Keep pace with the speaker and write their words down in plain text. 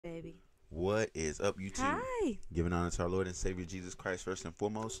What is up, YouTube? Hi. Giving honor to our Lord and Savior Jesus Christ first and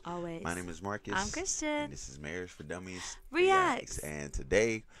foremost. Always. My name is Marcus. I'm Christian. And this is Marriage for Dummies Reacts. And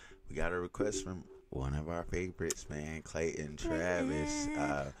today we got a request from one of our favorites, man, Clayton Travis.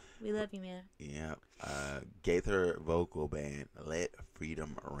 We love you, man. Yeah. Gaither vocal band, Let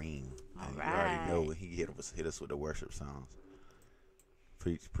Freedom Ring. All and right. You already know when he hit us with the worship songs.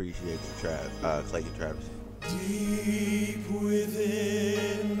 Appreciate you, Clayton Travis. Deep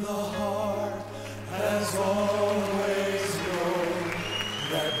within the heart has always known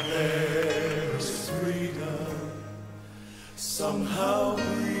that there's freedom somehow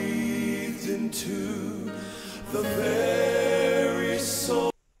breathed into the very soul.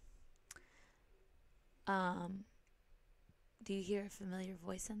 Do you hear a familiar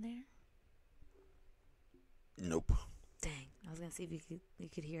voice in there? Nope. Dang, I was gonna see if you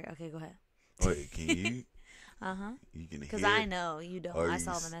could hear it. Okay, go ahead. Wait, can you? You can hear. Because I know you don't. I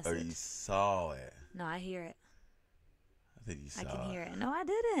saw the message. Or you saw it. No, I hear it. I think you saw I it. can hear it. No, I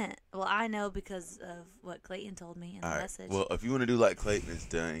didn't. Well, I know because of what Clayton told me in the message. Well, if you want to do like Clayton has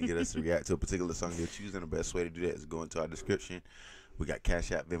done and get us to react to a particular song you're choosing, the best way to do that is go into our description. We got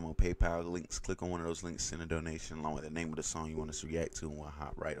Cash App, Venmo, PayPal links. Click on one of those links, send a donation along with the name of the song you want us to react to, and we'll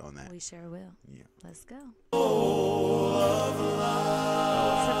hop right on that. We sure will. Yeah. Let's go.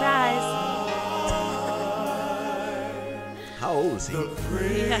 Surprise. How old is he? The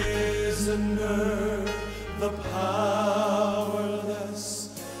prisoner, the powerless,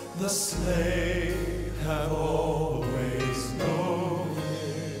 the slave have always known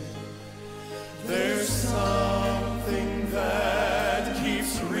it. There's something that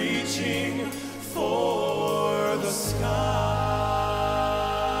keeps reaching for the sky.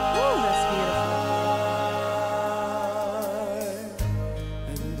 Ooh, that's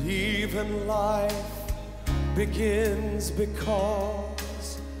And even life begins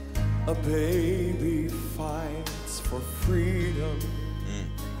because a baby fights for freedom.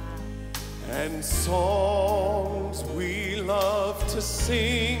 And songs we love to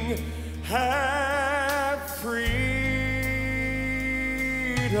sing have freedom's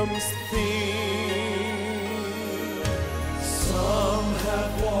theme. Some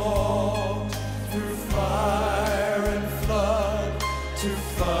have walked through fire and flood to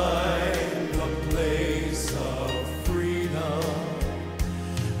find the place of freedom,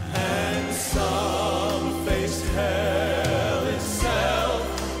 and some faced hell itself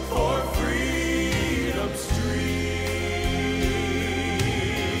for freedom's dream.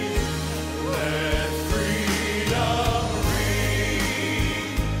 Let freedom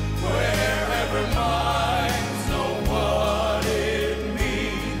ring wherever minds know what it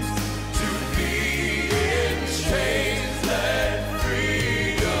means to be in chains. Let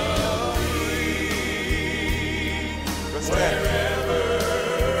freedom ring wherever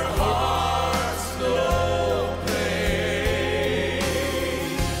hearts know pain.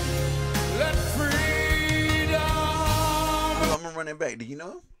 Let freedom. I'm gonna run it back. Do you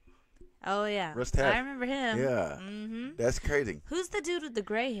know him? Oh, yeah. Russ Taff. I remember him. Yeah. That's crazy. Who's the dude with the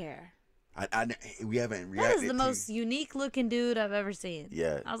gray hair? We haven't That reacted is the to- most unique looking dude I've ever seen.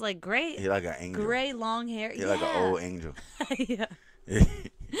 Yeah. I was like, great. He like an angel. Gray, long hair. He like an old angel. Yeah.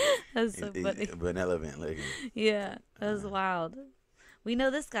 That's so funny. Benevolent looking. Yeah. That was wild. We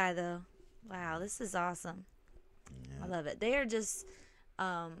know this guy, though. Wow. This is awesome. Yeah. I love it. They are just,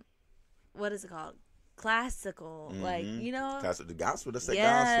 what is it called? Classical. Like, you know? The gospel. That's that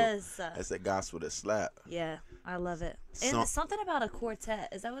Yes. gospel. That's that gospel that slap. Yeah. I love it. And something about a quartet.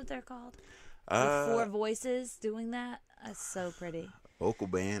 Is that what they're called? With 4 voices doing that. That's so pretty. Vocal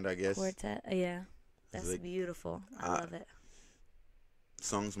band, I guess. Quartet. Yeah. That's like- beautiful. I love it.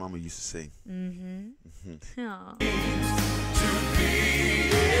 Songs Mama used to sing. Aw. to be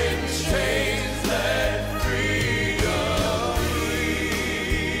in chains. Let freedom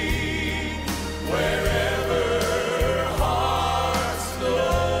ring wherever hearts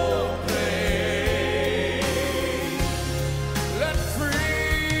know pain. Let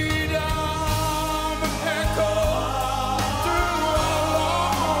freedom echo through our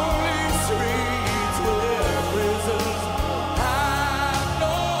lonely streets where prisons have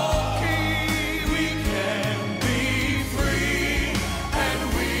no key. We can be free and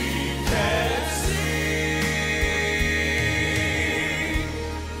we can sing.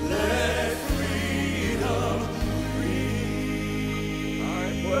 Let freedom ring. All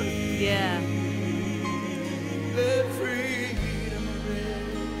right, boy. Yeah. Let freedom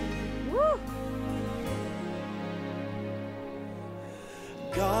ring. Woo.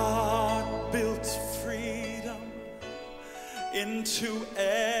 God built freedom into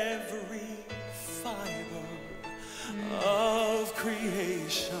every fiber of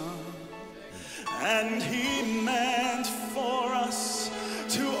creation. and he meant for us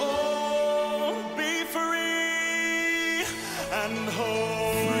to all be free and whole.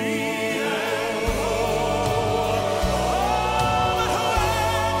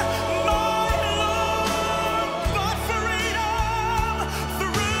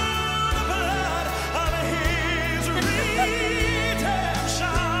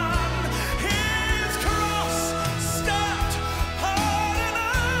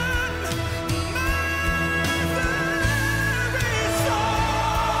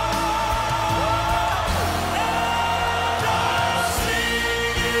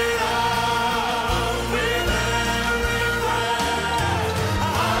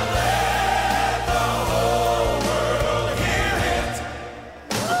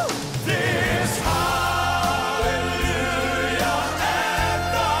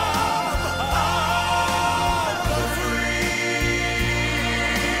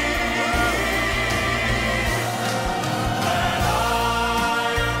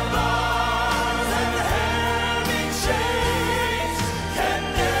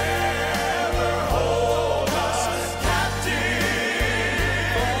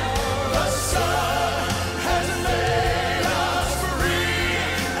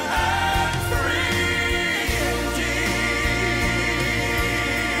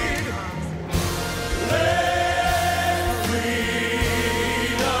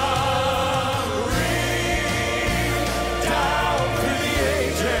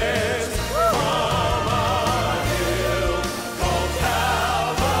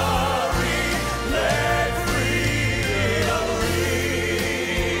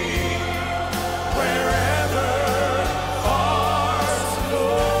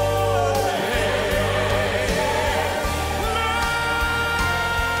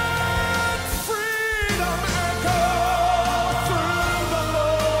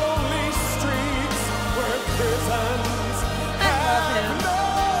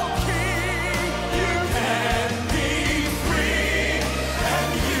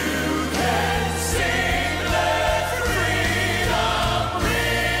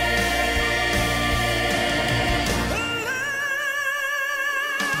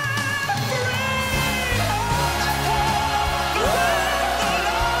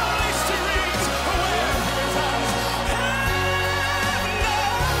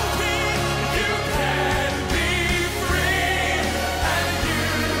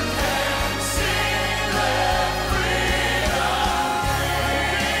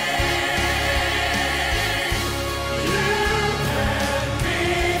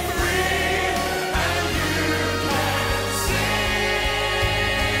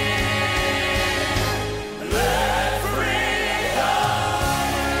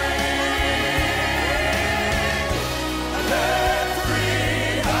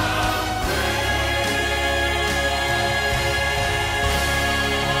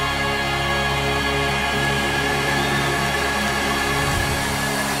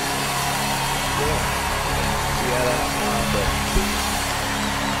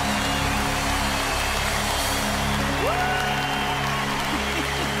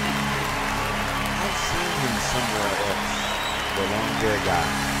 The long-haired guy.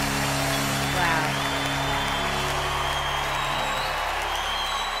 Wow.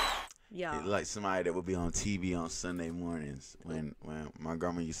 Yeah. Like somebody that would be on TV on Sunday mornings when my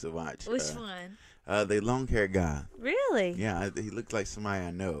grandma used to watch. Which one? The long-haired guy. Really? Yeah, he looked like somebody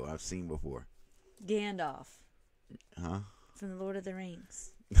I know. I've seen before. Gandalf. Huh? From the Lord of the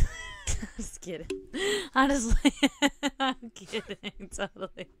Rings. Just kidding. Honestly, I'm kidding.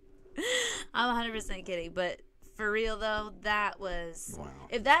 Totally. I'm 100% kidding. But for real, though, that was... Wow.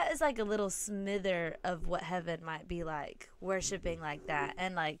 If that is like a little smither of what heaven might be like, worshiping like that.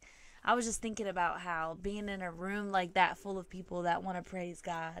 And like, I was just thinking about how being in a room like that full of people that want to praise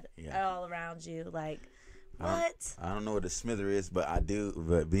God all around you, like... What? I don't know what a smither is, but I do.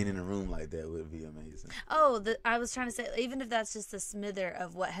 But being in a room like that would be amazing. Oh, I was trying to say, even if that's just a smither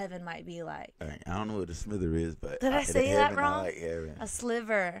of what heaven might be like. All right, I don't know what a smither is, but did I say that wrong? I like heaven. A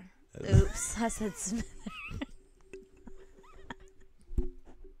sliver. Oops, I said smither.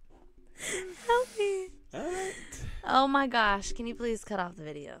 Help me. All right. Oh my gosh! Can you please cut off the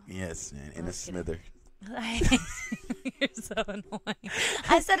video? Yes, man. In a smither. You're so annoying.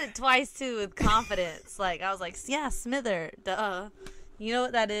 I said it twice too with confidence. Like I was like, yeah, smither. Duh. You know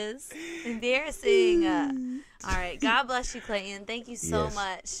what that is? Embarrassing. All right. God bless you, Clayton. Thank you so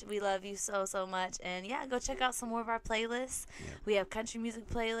much. We love you so much. And yeah, go check out some more of our playlists. Yeah. We have country music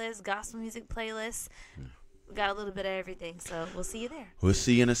playlists, gospel music playlists. We got a little bit of everything. So we'll see you there. We'll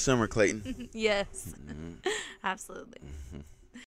see you in the summer, Clayton. Yes. Mm-hmm. Absolutely. Mm-hmm.